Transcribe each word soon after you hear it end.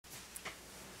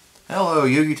Hello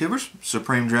YouTubers,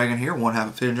 Supreme Dragon here, one half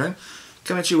of Hidden Dragon,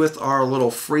 coming at you with our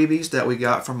little freebies that we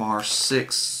got from our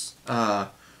 6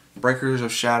 Breakers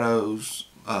of Shadows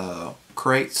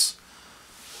crates.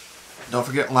 Don't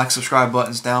forget to like, subscribe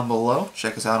buttons down below.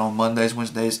 Check us out on Mondays,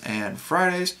 Wednesdays, and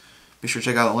Fridays. Be sure to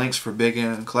check out the links for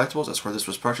BignCollectibles, that's where this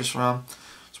was purchased from,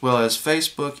 as well as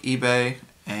Facebook, eBay,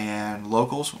 and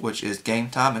Locals, which is Game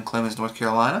Time in Clemens, North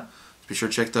Carolina. Be sure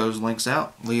to check those links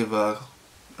out. Leave a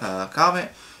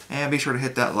comment. And be sure to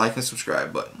hit that like and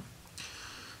subscribe button.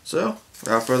 So,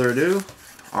 without further ado,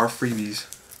 our freebies.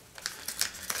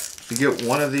 You get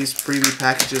one of these freebie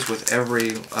packages with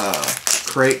every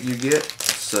crate you get.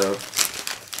 So,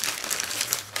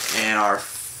 and our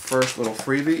first little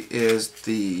freebie is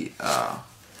the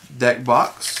deck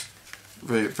box.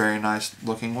 Very, very nice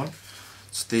looking one.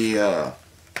 It's the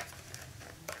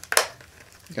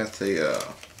got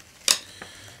the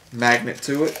magnet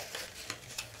to it.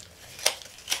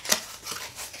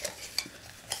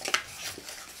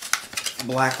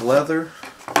 Black leather.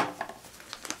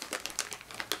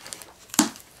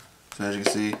 So as you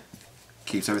can see,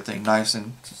 keeps everything nice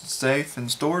and safe and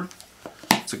stored.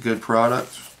 It's a good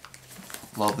product.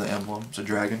 Love the emblem. It's a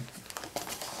dragon.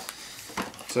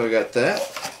 So we got that.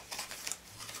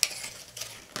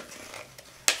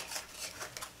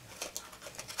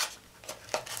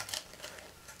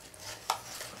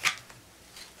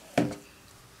 Alright,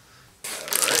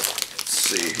 let's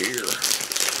see here.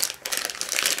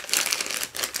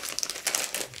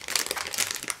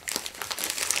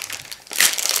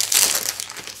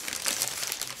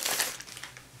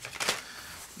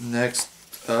 Next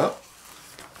up,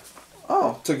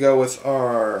 to go with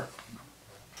our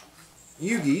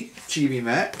Yugi Chibi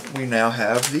mat, we now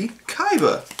have the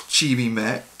Kaiba Chibi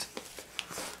mat.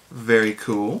 Very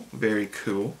cool, very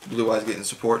cool. Blue Eyes getting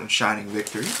support and shining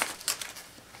victory.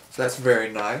 So that's very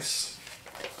nice.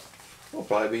 We'll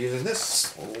probably be using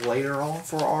this later on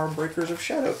for our Breakers of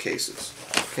Shadow cases.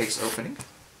 Case opening.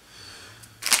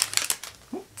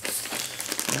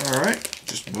 Alright,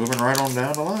 just moving right on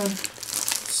down the line.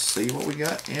 See what we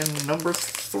got in number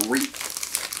 3.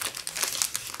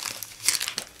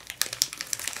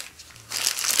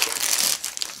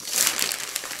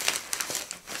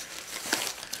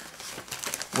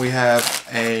 We have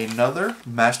another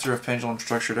Master of Pendulum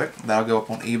Structure deck. That'll go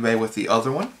up on eBay with the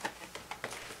other one.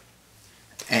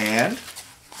 And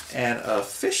an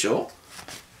official,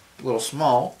 a little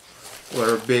small,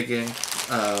 or big in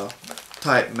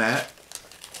type mat.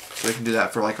 So we can do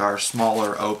that for like our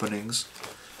smaller openings.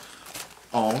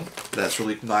 That's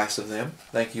really nice of them.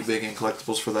 Thank you,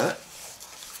 BignCollectibles, for that.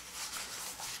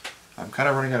 I'm kind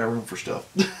of running out of room for stuff.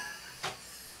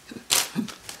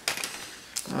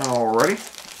 Alrighty,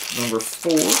 number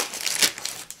 4.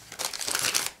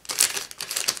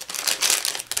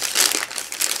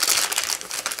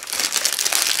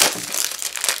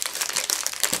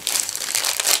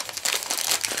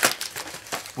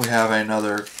 We have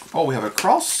another. We have a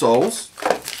Cross Souls,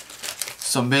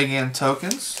 some Big N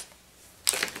tokens,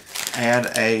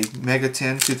 and a Mega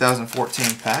 10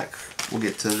 2014 pack. We'll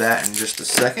get to that in just a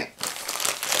second.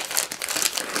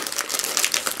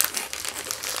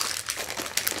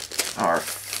 Our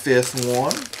 5th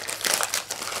one.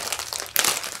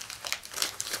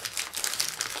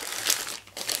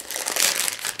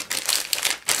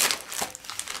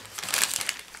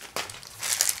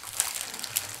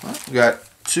 We got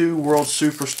 2 World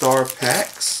Superstar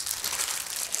packs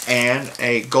and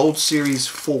a Gold Series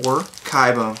 4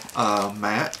 Kaiba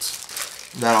mat.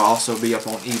 That'll also be up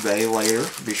on eBay later.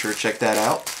 Be sure to check that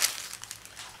out.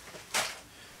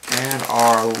 And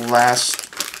our last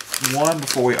one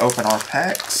before we open our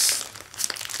packs.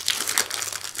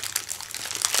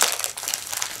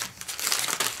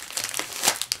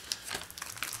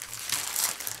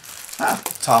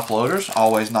 Top loaders,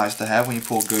 always nice to have when you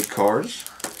pull good cards.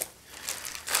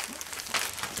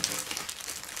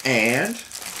 And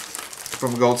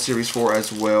from Gold Series 4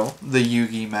 as well, the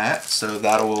Yugi mat, so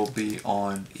that will be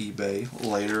on eBay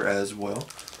later as well.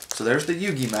 So there's the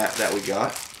Yugi mat that we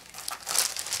got.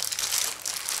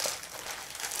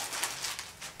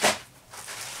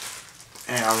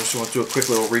 And I just want to do a quick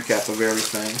little recap of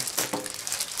everything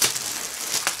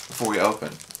before we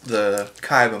open. The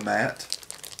Kaiba mat.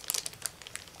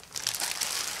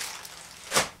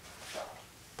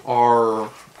 Our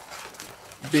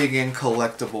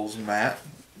BignCollectibles mat.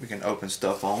 We can open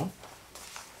stuff on.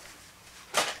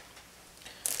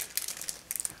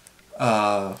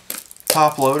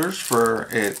 Top loaders for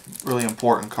really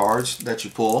important cards that you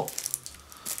pull.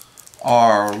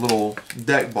 Our little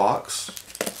deck box.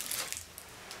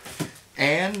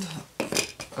 And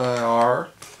our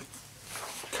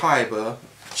Kaiba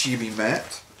chibi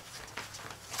mat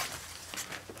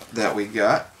that we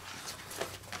got.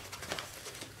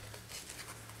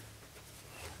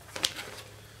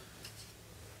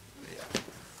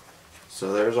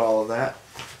 So there's all of that,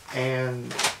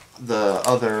 and the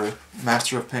other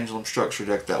Master of Pendulum structure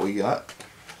deck that we got.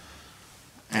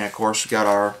 And of course we got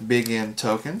our Big N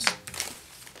tokens.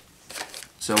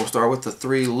 So we'll start with the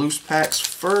 3 loose packs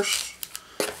first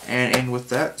and end with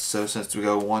that. So since we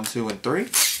go 1, 2, and 3, we'll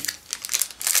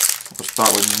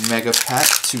start with Mega Pack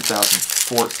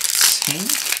 2014.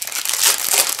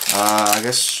 I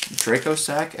guess Draco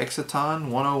Sack, Exciton,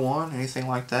 101, anything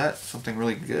like that. Something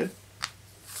really good.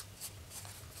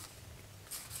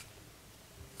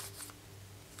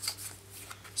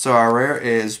 So our rare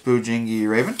is Bujingi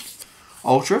Raven,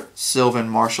 Ultra, Sylvan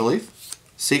Martial Leaf,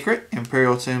 Secret,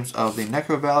 Imperial Tombs of the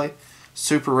Necro Valley,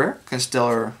 Super Rare,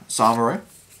 Constellar Samurai.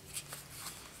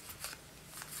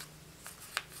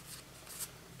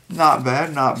 Not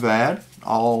bad, not bad.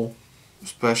 All,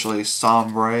 especially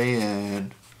Sombray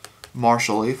and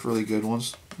Martial Leaf, really good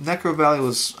ones. Necro Valley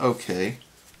was okay.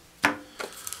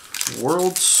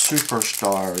 World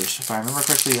Superstars, if I remember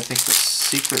correctly, I think the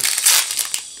Secret.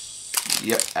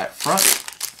 Yep, at front,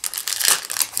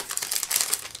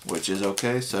 which is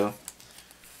okay. So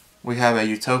we have a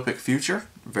Utopic Future,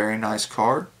 very nice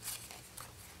card.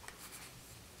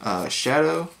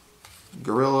 Shadow,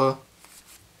 Gorilla.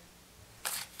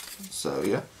 So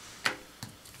yeah,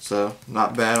 so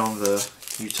not bad on the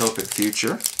Utopic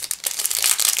Future.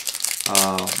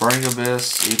 Burning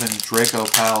Abyss, even Draco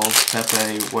Pals,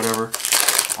 Pepe, whatever,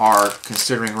 are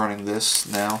considering running this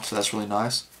now, so that's really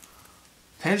nice.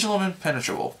 Pendulum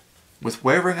Impenetrable. With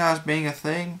Wavering Eyes being a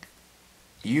thing,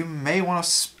 you may want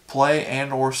to play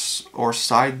and or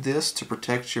side this to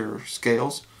protect your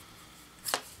scales.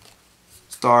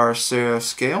 Star Seraph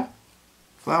Scale,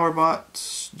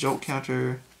 Flowerbot, Jolt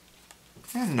Counter,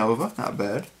 and Nova. Not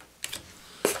bad.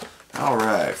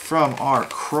 Alright, from our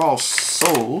Cross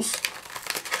Souls,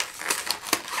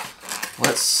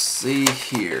 let's see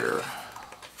here.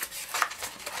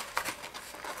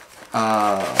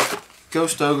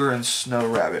 Ghost Ogre and Snow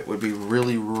Rabbit would be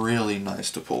really, really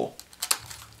nice to pull.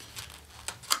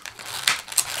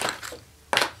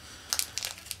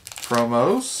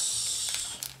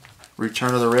 Promos,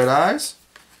 Return of the Red Eyes,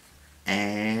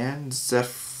 and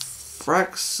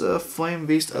Zephyrax, Flame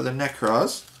Beast of the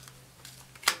Necros.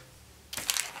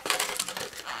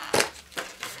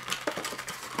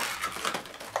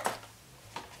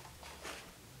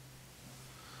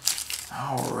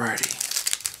 Alrighty.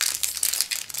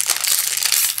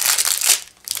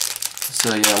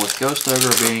 So yeah, with Ghost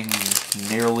Ogre being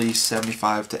nearly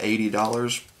 $75 to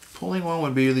 $80, pulling one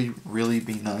would really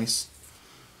be nice.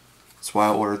 That's why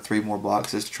I ordered 3 more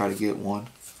boxes to try to get one.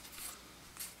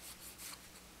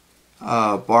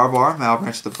 Barbar,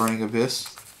 Malbranch of the Burning Abyss.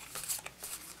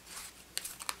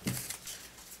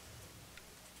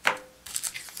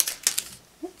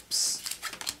 Oops.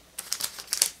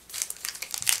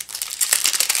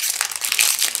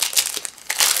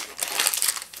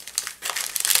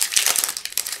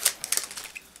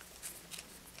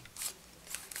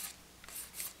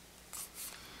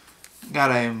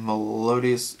 Got a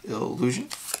Melodious Illusion.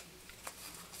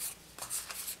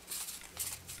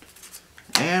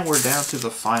 And we're down to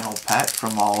the final pack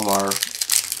from all of our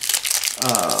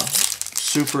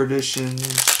Super Editions,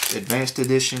 Advanced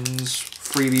Editions,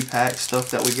 freebie pack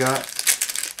stuff that we got.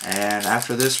 And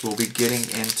after this, we'll be getting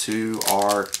into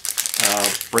our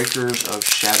Breakers of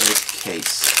Shadow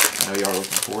case. I know y'all are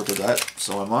looking forward to that,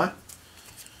 so am I.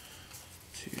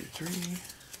 2, 3...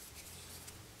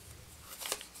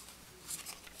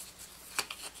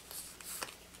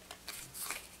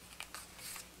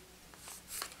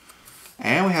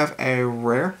 And we have a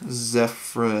rare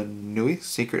Zephyrinui,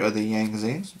 Secret of the Yang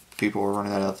Zines. People were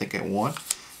running that out, I think, at 1.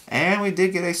 And we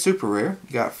did get a super rare. We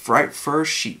got Fright Fur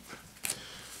Sheep.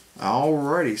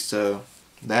 Alrighty, so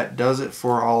that does it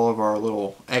for all of our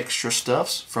little extra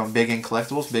stuffs from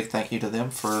BignCollectibles. Big thank you to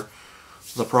them for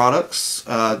the products.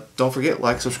 Don't forget,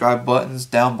 like, subscribe buttons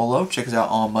down below. Check us out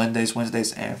on Mondays,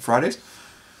 Wednesdays, and Fridays.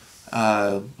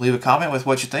 Leave a comment with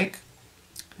what you think.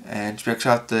 And check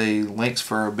out the links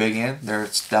for Big N.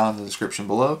 It's down in the description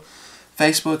below.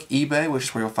 Facebook, eBay, which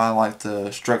is where you'll find like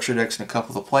the structure decks and a couple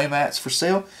of the play mats for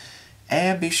sale.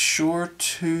 And be sure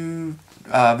to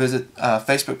visit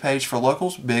Facebook page for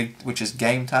locals, which is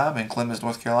Game Time in Clemens,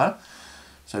 North Carolina.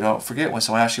 So don't forget, when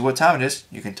someone asks you what time it is,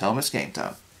 you can tell them it's game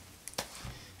time.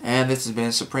 And this has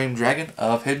been Supreme Dragon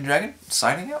of Hidden Dragon,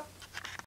 signing out.